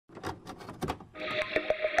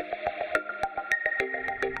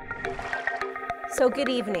So good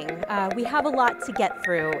evening. We have a lot to get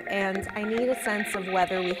through, and I need a sense of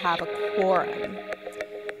whether we have a quorum.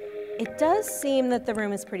 It does seem that the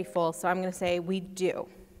room is pretty full, so I'm going to say we do.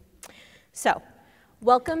 So,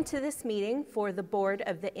 welcome to this meeting for the board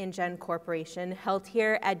of the Ingen Corporation, held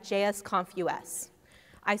here at JSConf US.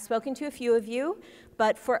 I've spoken to a few of you,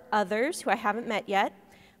 but for others who I haven't met yet,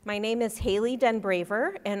 my name is Hayley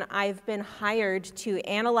Denbraver, and I've been hired to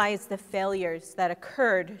analyze the failures that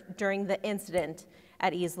occurred during the incident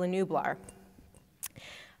at Isla Nublar.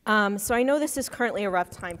 So I know this is currently a rough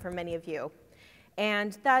time for many of you,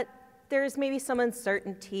 and that there's maybe some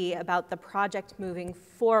uncertainty about the project moving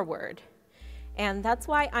forward, and that's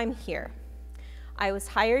why I'm here. I was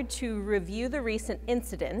hired to review the recent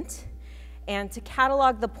incident and to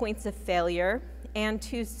catalog the points of failure and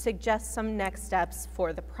to suggest some next steps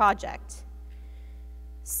for the project.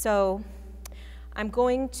 So I'm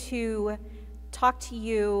going to talk to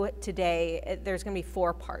you today. There's going to be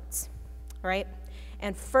 4 parts, all right?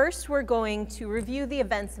 And first, we're going to review the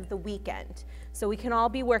events of the weekend so we can all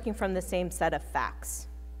be working from the same set of facts.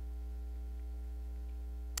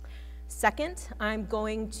 Second, I'm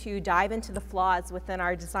going to dive into the flaws within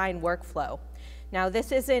our design workflow. Now,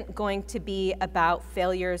 this isn't going to be about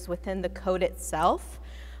failures within the code itself,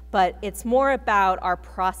 but it's more about our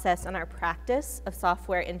process and our practice of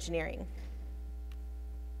software engineering.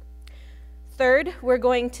 Third, we're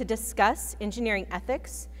going to discuss engineering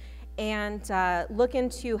ethics and look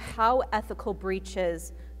into how ethical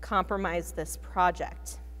breaches compromise this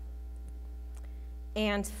project.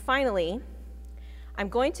 And finally, I'm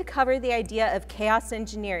going to cover the idea of chaos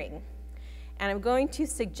engineering, and I'm going to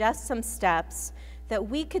suggest some steps that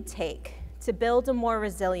we could take to build a more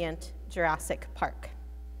resilient Jurassic Park.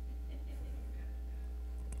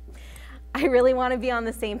 I really want to be on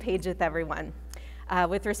the same page with everyone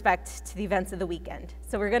with respect to the events of the weekend.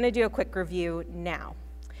 So we're going to do a quick review now.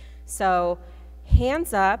 So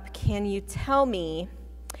hands up, can you tell me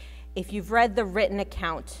if you've read the written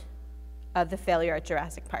account of the failure at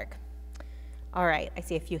Jurassic Park? All right, I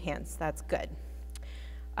see a few hands. That's good.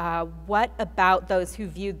 What about those who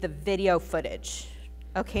viewed the video footage?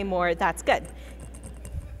 Okay, more, that's good.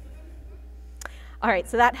 All right,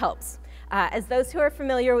 so that helps. As those who are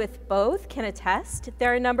familiar with both can attest,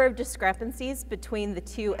 there are a number of discrepancies between the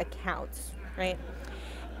 2 accounts, right?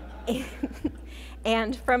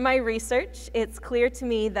 And from my research, it's clear to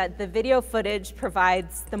me that the video footage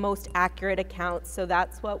provides the most accurate account, so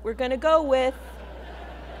that's what we're gonna go with.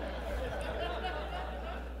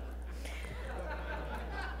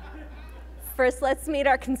 First, let's meet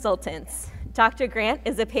our consultants. Dr. Grant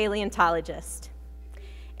is a paleontologist,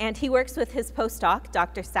 and he works with his postdoc,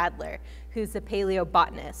 Dr. Sadler, who's a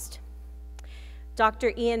paleobotanist.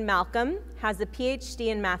 Dr. Ian Malcolm has a PhD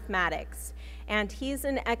in mathematics, and he's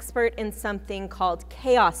an expert in something called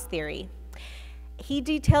chaos theory. He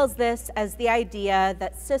details this as the idea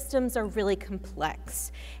that systems are really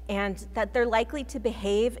complex and that they're likely to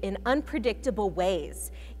behave in unpredictable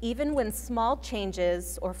ways, even when small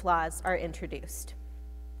changes or flaws are introduced.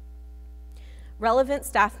 Relevant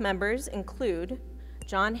staff members include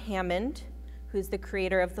John Hammond, who's the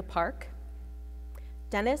creator of the park,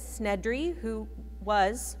 Dennis Nedry, who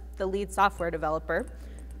was the lead software developer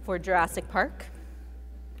for Jurassic Park,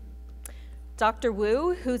 Dr.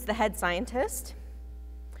 Wu, who's the head scientist,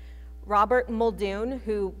 Robert Muldoon,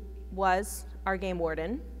 who was our game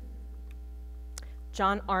warden,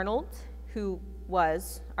 John Arnold, who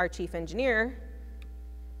was our chief engineer,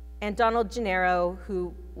 and Donald Gennaro,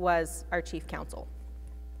 who was our chief counsel.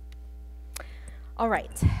 All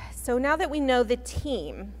right, so now that we know the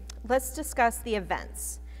team, let's discuss the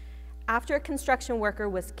events. After a construction worker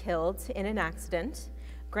was killed in an accident,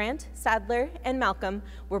 Grant, Sadler, and Malcolm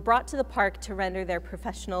were brought to the park to render their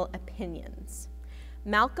professional opinions.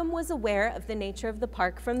 Malcolm was aware of the nature of the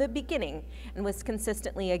park from the beginning and was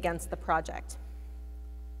consistently against the project.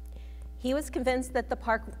 He was convinced that the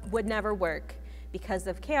park would never work because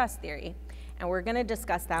of chaos theory, and we're going to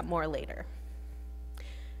discuss that more later.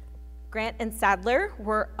 Grant and Sadler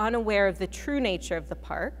were unaware of the true nature of the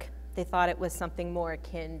park. They thought it was something more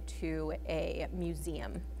akin to a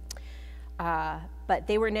museum. But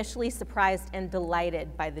they were initially surprised and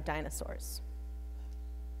delighted by the dinosaurs.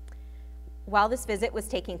 While this visit was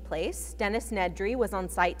taking place, Dennis Nedry was on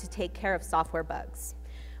site to take care of software bugs.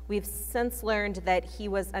 We've since learned that he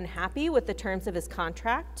was unhappy with the terms of his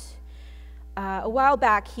contract. A while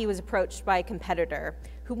back, he was approached by a competitor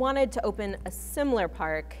who wanted to open a similar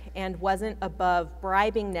park and wasn't above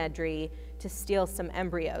bribing Nedry to steal some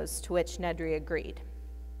embryos, to which Nedry agreed.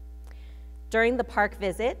 During the park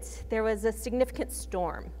visit, there was a significant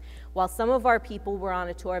storm while some of our people were on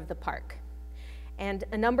a tour of the park. And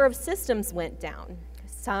a number of systems went down,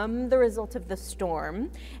 some the result of the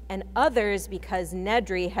storm, and others because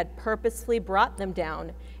Nedry had purposefully brought them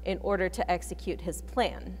down in order to execute his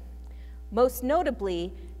plan. Most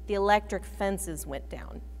notably, the electric fences went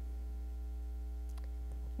down.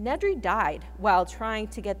 Nedry died while trying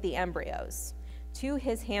to get the embryos to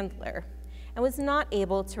his handler and was not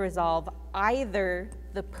able to resolve either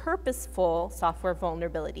the purposeful software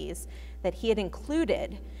vulnerabilities that he had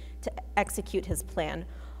included to execute his plan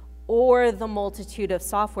or the multitude of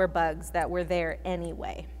software bugs that were there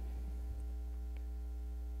anyway.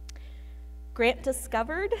 Grant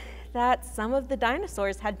discovered that some of the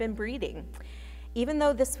dinosaurs had been breeding, even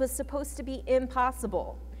though this was supposed to be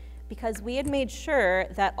impossible, because we had made sure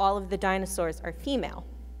that all of the dinosaurs are female.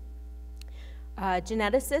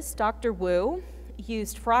 Geneticist Dr. Wu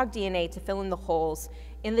used frog DNA to fill in the holes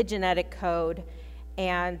in the genetic code,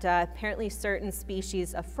 and apparently certain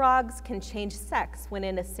species of frogs can change sex when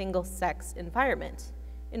in a single-sex environment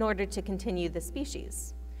in order to continue the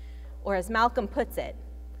species. Or as Malcolm puts it,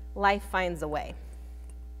 life finds a way.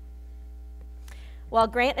 While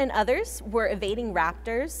Grant and others were evading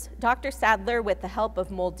raptors, Dr. Sadler, with the help of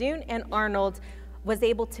Muldoon and Arnold, was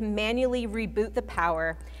able to manually reboot the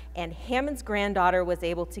power, and Hammond's granddaughter was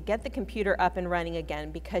able to get the computer up and running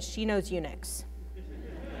again because she knows Unix.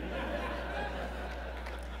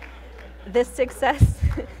 This success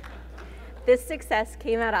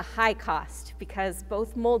came at a high cost because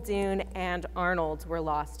both Muldoon and Arnold were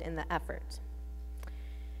lost in the effort.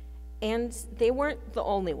 And they weren't the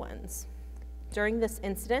only ones. During this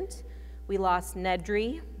incident, we lost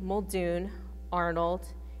Nedry, Muldoon, Arnold,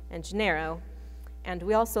 and Gennaro, and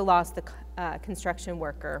we also lost the construction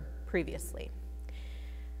worker previously.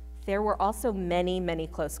 There were also many, many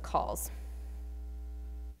close calls.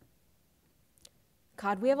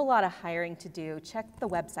 God, we have a lot of hiring to do. Check the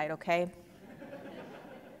website, okay?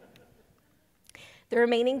 The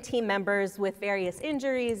remaining team members with various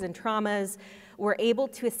injuries and traumas were able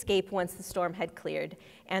to escape once the storm had cleared,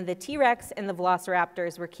 and the T-Rex and the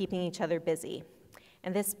Velociraptors were keeping each other busy.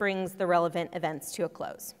 And this brings the relevant events to a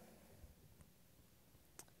close.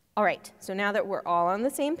 All right, so now that we're all on the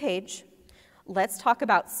same page, let's talk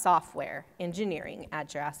about software engineering at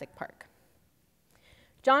Jurassic Park.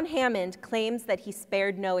 John Hammond claims that he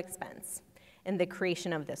spared no expense in the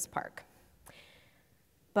creation of this park.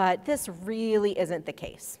 But this really isn't the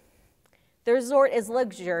case. The resort is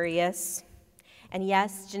luxurious, and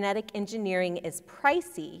yes, genetic engineering is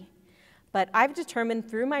pricey, but I've determined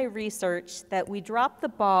through my research that we dropped the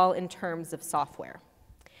ball in terms of software.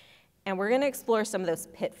 And we're gonna explore some of those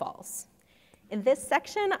pitfalls. In this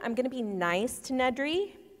section, I'm gonna be nice to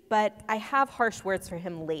Nedry, but I have harsh words for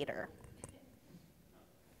him later.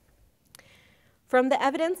 From the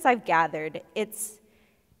evidence I've gathered, it's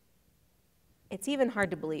even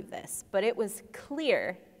hard to believe this, but it was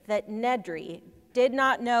clear that Nedry did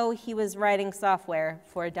not know he was writing software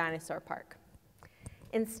for a dinosaur park.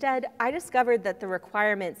 Instead, I discovered that the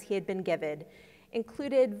requirements he had been given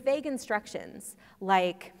included vague instructions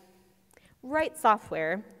like, write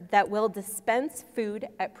software that will dispense food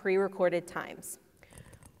at pre-recorded times.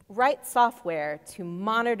 Write software to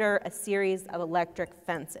monitor a series of electric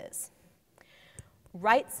fences.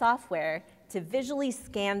 Write software to visually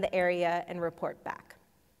scan the area and report back.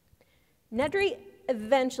 Nedry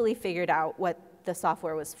eventually figured out what the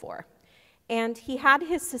software was for, and he had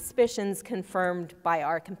his suspicions confirmed by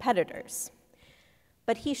our competitors.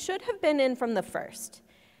 But he should have been in from the first,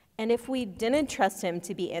 and if we didn't trust him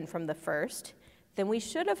to be in from the first, then we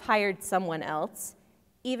should have hired someone else,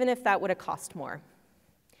 even if that would have cost more.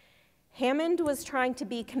 Hammond was trying to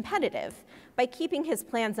be competitive by keeping his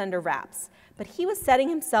plans under wraps, but he was setting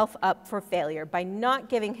himself up for failure by not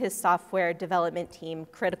giving his software development team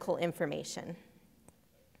critical information.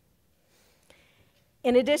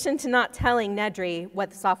 In addition to not telling Nedry what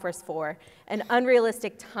the software's for, an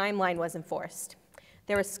unrealistic timeline was enforced.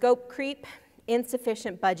 There was scope creep,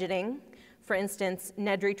 insufficient budgeting. For instance,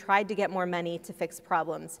 Nedry tried to get more money to fix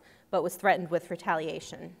problems, but was threatened with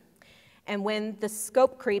retaliation. And when the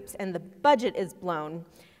scope creeps and the budget is blown,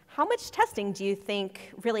 how much testing do you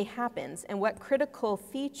think really happens, and what critical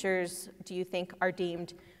features do you think are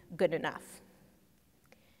deemed good enough?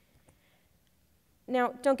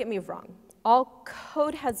 Now, don't get me wrong. All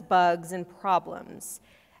code has bugs and problems.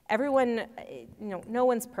 Everyone, no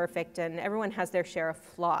one's perfect, and everyone has their share of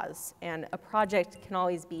flaws, and a project can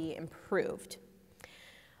always be improved.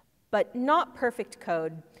 But not perfect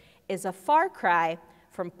code is a far cry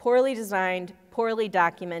from poorly designed, poorly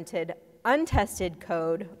documented, untested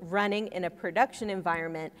code running in a production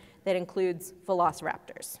environment that includes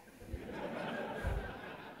velociraptors.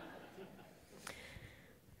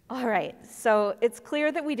 All right, so it's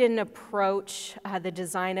clear that we didn't approach the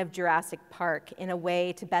design of Jurassic Park in a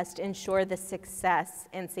way to best ensure the success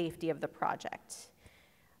and safety of the project.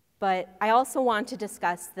 But I also want to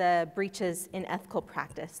discuss the breaches in ethical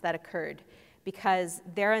practice that occurred, because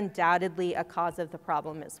they're undoubtedly a cause of the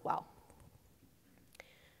problem as well.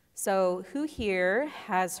 So who here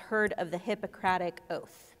has heard of the Hippocratic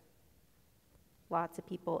Oath? Lots of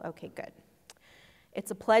people, okay, good. It's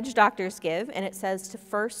a pledge doctors give, and it says to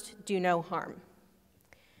first do no harm.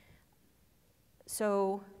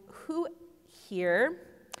 So who here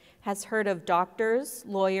has heard of doctors,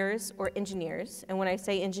 lawyers, or engineers? And when I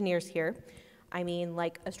say engineers here, I mean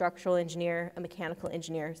like a structural engineer, a mechanical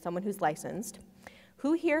engineer, someone who's licensed.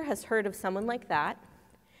 Who here has heard of someone like that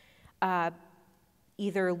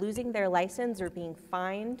either losing their license or being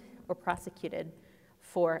fined or prosecuted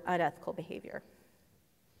for unethical behavior?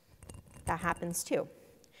 That happens too.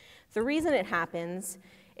 The reason it happens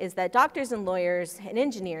is that doctors and lawyers and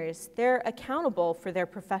engineers, they're accountable for their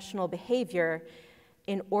professional behavior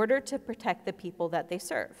in order to protect the people that they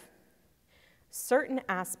serve. Certain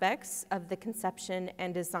aspects of the conception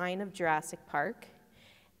and design of Jurassic Park,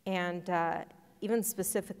 and even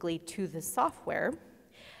specifically to the software,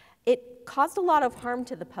 it caused a lot of harm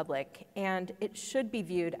to the public, and it should be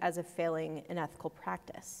viewed as a failing in ethical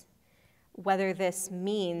practice. Whether this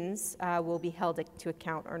means we'll be held to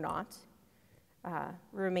account or not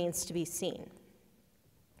remains to be seen.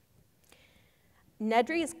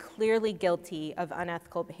 Nedry is clearly guilty of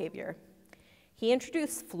unethical behavior. He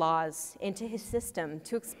introduced flaws into his system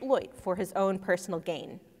to exploit for his own personal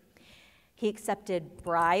gain. He accepted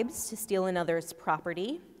bribes to steal another's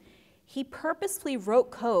property. He purposely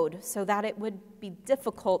wrote code so that it would be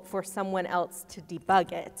difficult for someone else to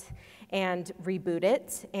debug it and reboot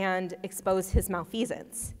it and expose his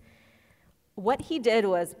malfeasance. What he did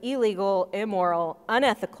was illegal, immoral,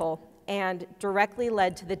 unethical, and directly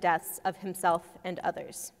led to the deaths of himself and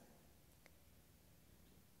others.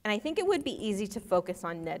 And I think it would be easy to focus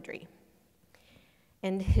on Nedry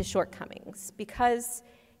and his shortcomings because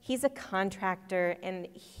he's a contractor and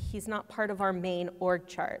he's not part of our main org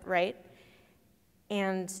chart, right?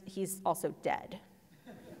 And he's also dead.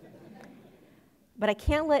 But I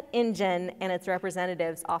can't let Ingen and its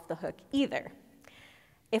representatives off the hook either.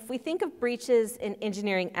 If we think of breaches in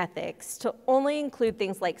engineering ethics to only include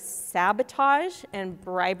things like sabotage and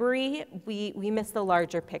bribery, we miss the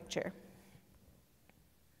larger picture.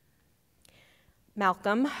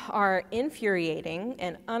 Malcolm, our infuriating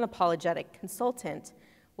and unapologetic consultant,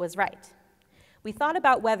 was right. We thought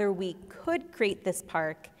about whether we could create this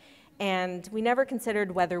park, and we never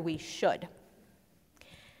considered whether we should.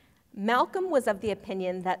 Malcolm was of the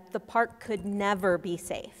opinion that the park could never be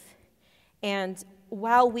safe. And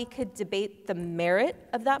while we could debate the merit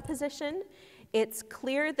of that position, it's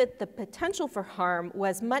clear that the potential for harm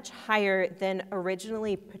was much higher than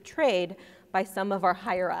originally portrayed by some of our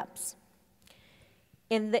higher-ups.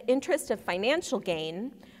 In the interest of financial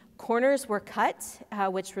gain, corners were cut,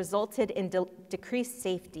 which resulted in decreased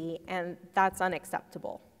safety, and that's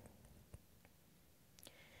unacceptable.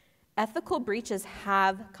 Ethical breaches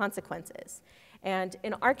have consequences, and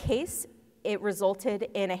in our case, it resulted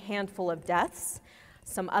in a handful of deaths,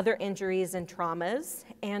 some other injuries and traumas,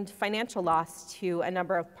 and financial loss to a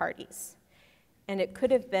number of parties. And it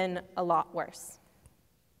could have been a lot worse.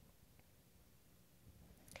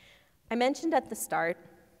 I mentioned at the start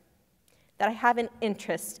that I have an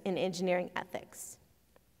interest in engineering ethics.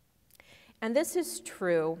 And this is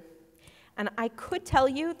true, and I could tell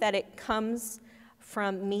you that it comes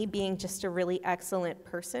from me being just a really excellent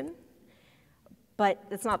person, but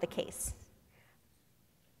it's not the case.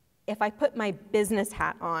 If I put my business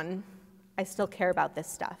hat on, I still care about this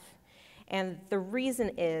stuff. And the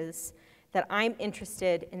reason is that I'm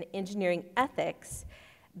interested in engineering ethics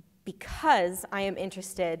because I am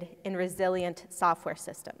interested in resilient software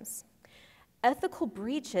systems. Ethical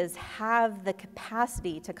breaches have the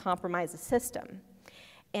capacity to compromise a system.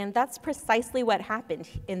 And that's precisely what happened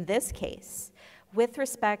in this case with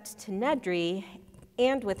respect to Nedry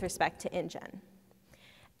and with respect to Ingen.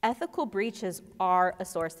 Ethical breaches are a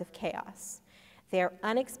source of chaos. They're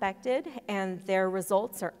unexpected and their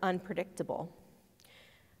results are unpredictable.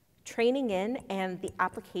 Training in and the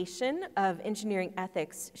application of engineering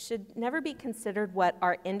ethics should never be considered what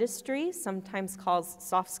our industry sometimes calls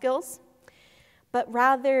soft skills, but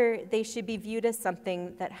rather they should be viewed as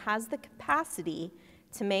something that has the capacity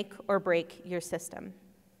to make or break your system.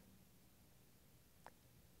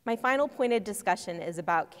 My final point of discussion is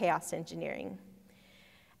about chaos engineering.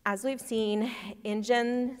 As we've seen,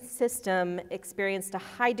 Ingen's system experienced a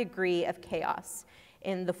high degree of chaos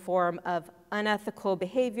in the form of unethical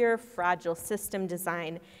behavior, fragile system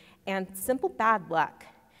design, and simple bad luck.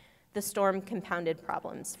 The storm compounded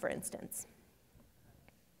problems, for instance.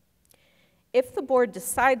 If the board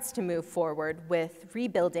decides to move forward with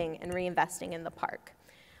rebuilding and reinvesting in the park,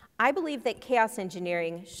 I believe that chaos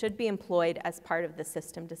engineering should be employed as part of the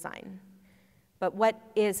system design. But what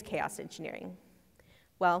is chaos engineering?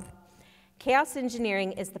 Well, chaos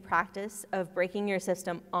engineering is the practice of breaking your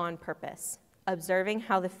system on purpose, observing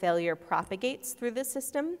how the failure propagates through the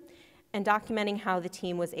system, and documenting how the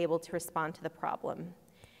team was able to respond to the problem,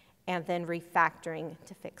 and then refactoring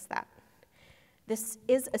to fix that. This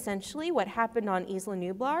is essentially what happened on Isla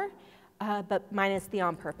Nublar, but minus the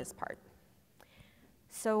on-purpose part.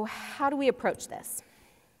 So how do we approach this?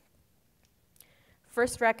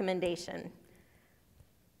 First recommendation,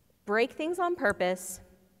 break things on purpose,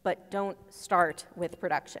 but don't start with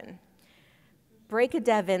production. Break a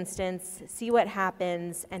dev instance, see what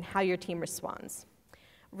happens, and how your team responds.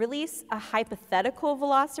 Release a hypothetical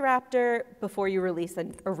velociraptor before you release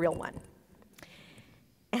a real one.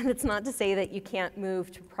 And it's not to say that you can't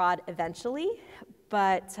move to prod eventually,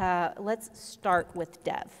 but let's start with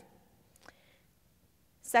dev.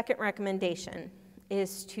 Second recommendation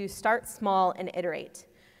is to start small and iterate.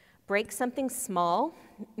 Break something small,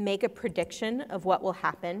 make a prediction of what will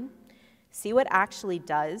happen, see what actually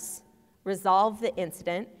does, resolve the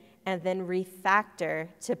incident, and then refactor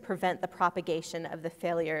to prevent the propagation of the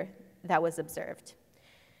failure that was observed.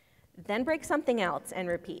 Then break something else and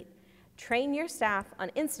repeat. Train your staff on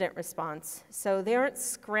incident response so they aren't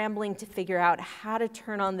scrambling to figure out how to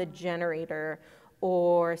turn on the generator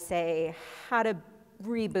or, say, how to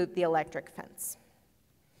reboot the electric fence.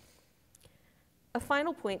 A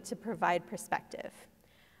final point to provide perspective.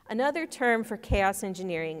 Another term for chaos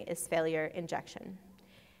engineering is failure injection.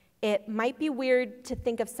 It might be weird to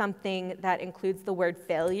think of something that includes the word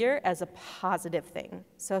failure as a positive thing.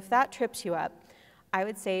 So if that trips you up, I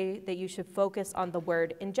would say that you should focus on the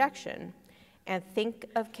word injection and think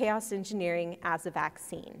of chaos engineering as a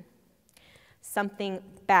vaccine. Something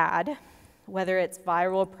bad, whether it's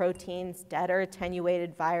viral proteins, dead or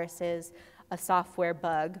attenuated viruses, a software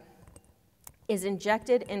bug, is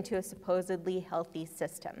injected into a supposedly healthy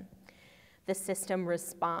system. The system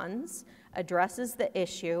responds, addresses the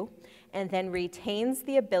issue, and then retains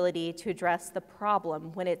the ability to address the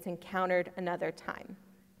problem when it's encountered another time.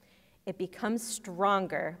 It becomes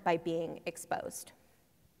stronger by being exposed.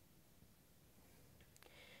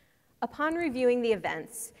 Upon reviewing the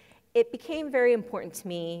events, it became very important to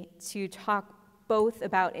me to talk both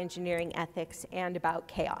about engineering ethics and about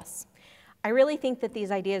chaos. I really think that these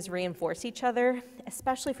ideas reinforce each other,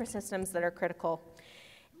 especially for systems that are critical.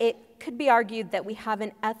 It could be argued that we have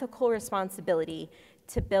an ethical responsibility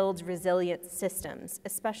to build resilient systems,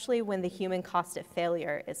 especially when the human cost of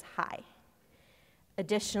failure is high.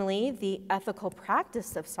 Additionally, the ethical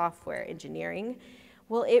practice of software engineering,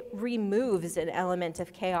 well, it removes an element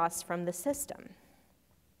of chaos from the system.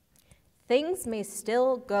 Things may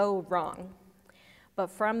still go wrong, but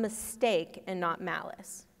from mistake and not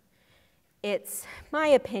malice. It's my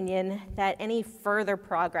opinion that any further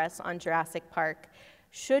progress on Jurassic Park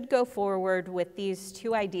should go forward with these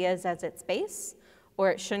two ideas as its base, or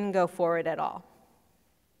it shouldn't go forward at all.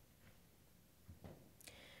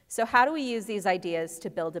 So how do we use these ideas to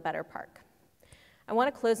build a better park? I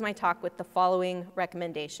want to close my talk with the following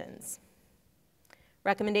recommendations.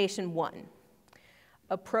 Recommendation 1,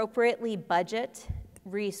 appropriately budget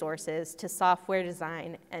resources to software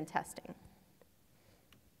design and testing.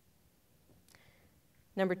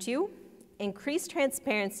 Number 2, increase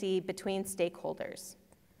transparency between stakeholders.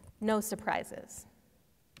 No surprises.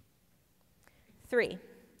 3,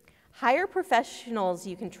 hire professionals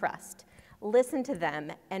you can trust. Listen to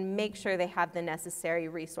them and make sure they have the necessary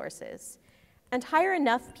resources. And hire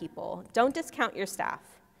enough people. Don't discount your staff.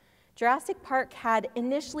 Jurassic Park had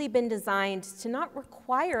initially been designed to not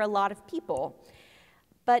require a lot of people,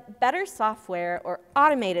 but better software or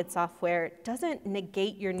automated software doesn't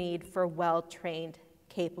negate your need for well-trained,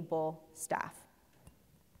 capable staff.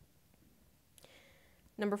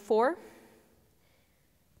 Number 4,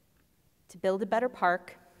 to build a better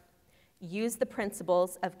park, use the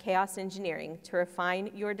principles of chaos engineering to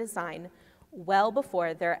refine your design well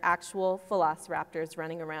before there are actual velociraptors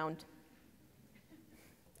running around.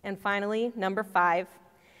 And finally, number 5,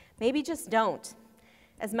 maybe just don't.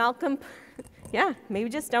 As Malcolm, maybe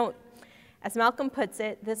just don't. As Malcolm puts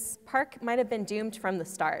it, this park might have been doomed from the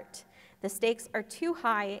start. The stakes are too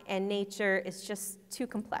high and nature is just too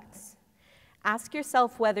complex. Ask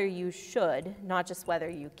yourself whether you should, not just whether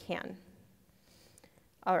you can.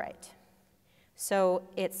 All right, so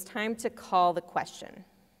it's time to call the question.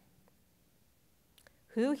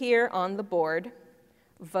 Who here on the board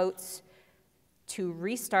votes to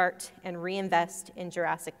restart and reinvest in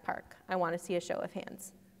Jurassic Park? I want to see a show of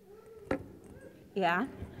hands. Yeah?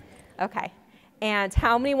 Okay. And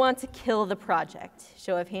how many want to kill the project?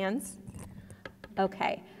 Show of hands?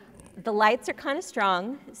 Okay. The lights are kind of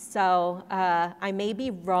strong, so I may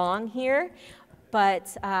be wrong here,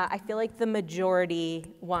 but I feel like the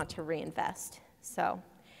majority want to reinvest. So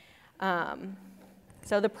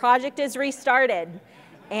the project is restarted,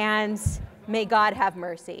 and may God have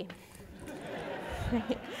mercy.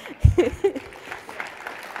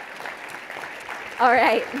 All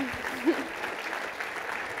right.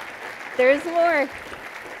 There's more.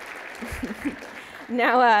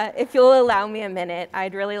 Now, if you'll allow me a minute,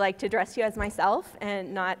 I'd really like to address you as myself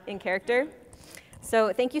and not in character.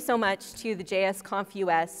 So thank you so much to the JSConf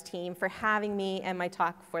US team for having me and my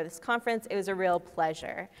talk for this conference. It was a real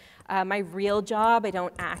pleasure. My real job, I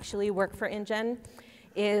don't actually work for Ingen,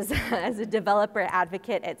 is as a developer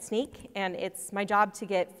advocate at Sneak, and it's my job to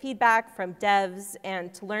get feedback from devs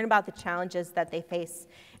and to learn about the challenges that they face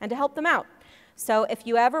and to help them out. So if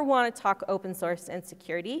you ever want to talk open source and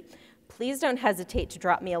security, please don't hesitate to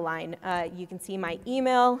drop me a line. You can see my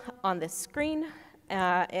email on the screen,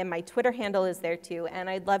 and my Twitter handle is there too, and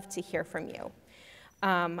I'd love to hear from you.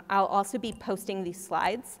 I'll also be posting these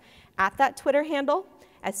slides at that Twitter handle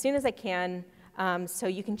as soon as I can, so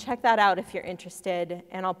you can check that out if you're interested,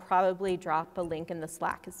 and I'll probably drop a link in the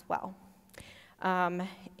Slack as well.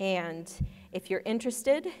 And if you're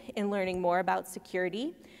interested in learning more about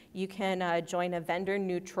security, you can join a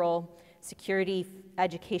vendor-neutral security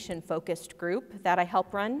education-focused group that I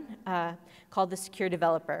help run called the Secure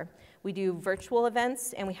Developer. We do virtual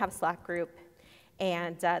events, and we have a Slack group.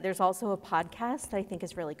 And there's also a podcast that I think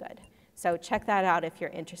is really good. So check that out if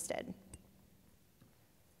you're interested.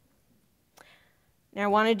 Now, I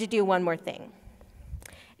wanted to do one more thing.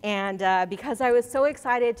 And because I was so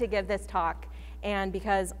excited to give this talk, and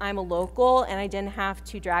because I'm a local and I didn't have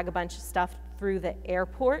to drag a bunch of stuff through the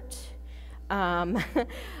airport, we're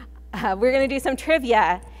going to do some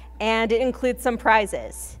trivia, and it includes some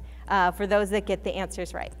prizes for those that get the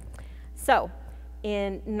answers right. So,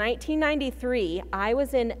 in 1993, I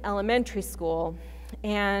was in elementary school,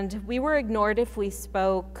 and we were ignored if we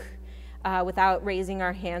spoke without raising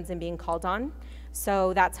our hands and being called on.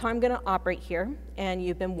 So that's how I'm going to operate here, and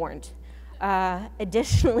you've been warned.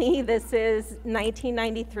 Additionally, this is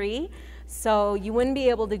 1993, so you wouldn't be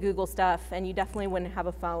able to Google stuff, and you definitely wouldn't have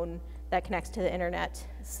a phone that connects to the internet.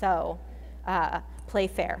 So play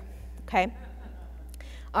fair, okay?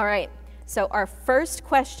 All right, so our first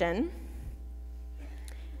question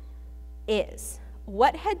is,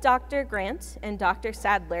 what had Dr. Grant and Dr.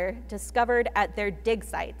 Sadler discovered at their dig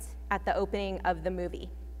sites at the opening of the movie?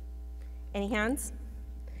 Any hands?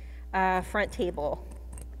 Front table.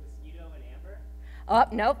 Mosquito and amber? Oh,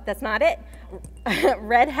 nope, that's not it.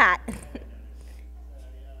 Red hat.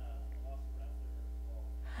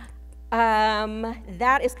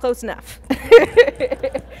 That is close enough.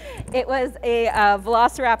 It was a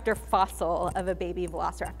velociraptor fossil of a baby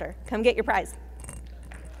velociraptor. Come get your prize.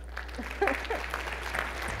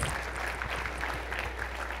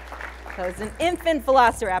 So it's an infant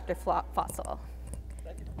velociraptor fossil.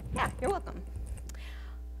 Yeah, you're welcome.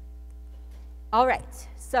 All right,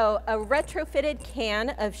 so a retrofitted can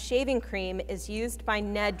of shaving cream is used by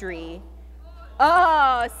Nedry.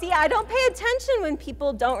 Oh, see, I don't pay attention when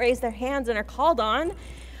people don't raise their hands and are called on.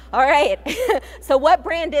 All right, so what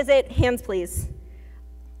brand is it? Hands, please.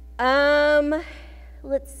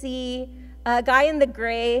 Let's see, a guy in the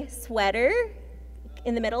gray sweater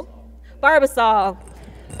in the middle. Barbasol.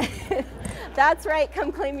 That's right,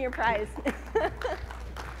 come claim your prize.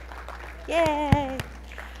 Yay.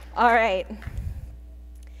 All right.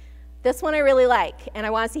 This one I really like, and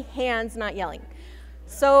I want to see hands, not yelling.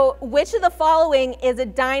 So which of the following is a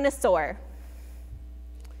dinosaur?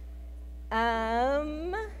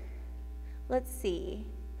 Let's see.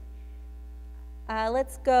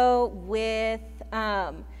 Let's go with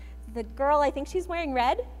the girl, I think she's wearing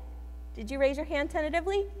red. Did you raise your hand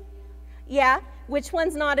tentatively? Yeah. Which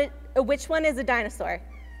one's not which one is a dinosaur?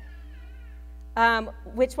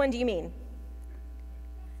 Which one do you mean?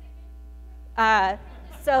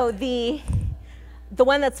 So the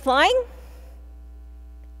one that's flying?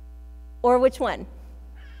 Or which one?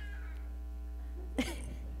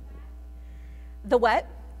 The what?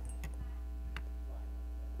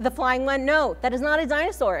 The flying one? No, that is not a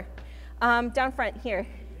dinosaur. Down front here.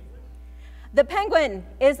 The penguin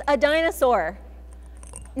is a dinosaur.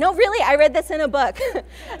 No, really, I read this in a book.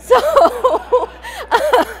 So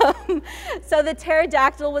So the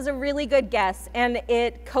pterodactyl was a really good guess, and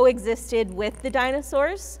it coexisted with the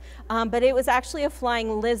dinosaurs, but it was actually a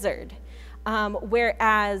flying lizard.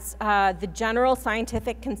 Whereas the general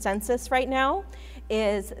scientific consensus right now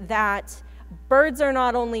is that birds are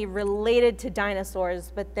not only related to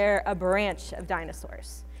dinosaurs, but they're a branch of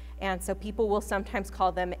dinosaurs. And so people will sometimes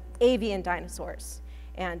call them avian dinosaurs.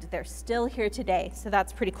 And they're still here today, so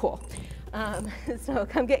that's pretty cool. So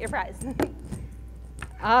come get your prize.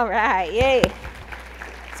 All right, yay.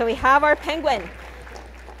 So we have our penguin.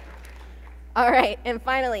 All right, and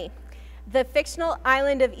finally, the fictional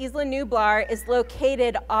island of Isla Nublar is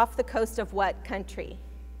located off the coast of what country?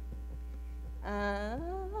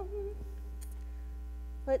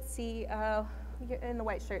 Let's see, you're in the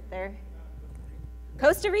white shirt there.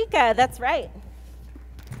 Costa Rica, that's right.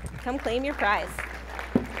 Come claim your prize.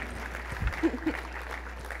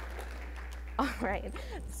 All right,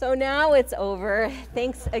 so now it's over.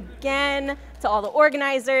 Thanks again to all the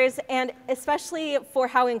organizers, and especially for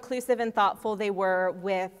how inclusive and thoughtful they were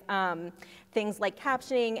with things like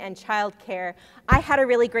captioning and childcare. I had a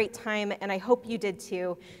really great time, and I hope you did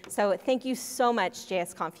too. So thank you so much,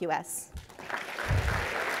 JSConf US.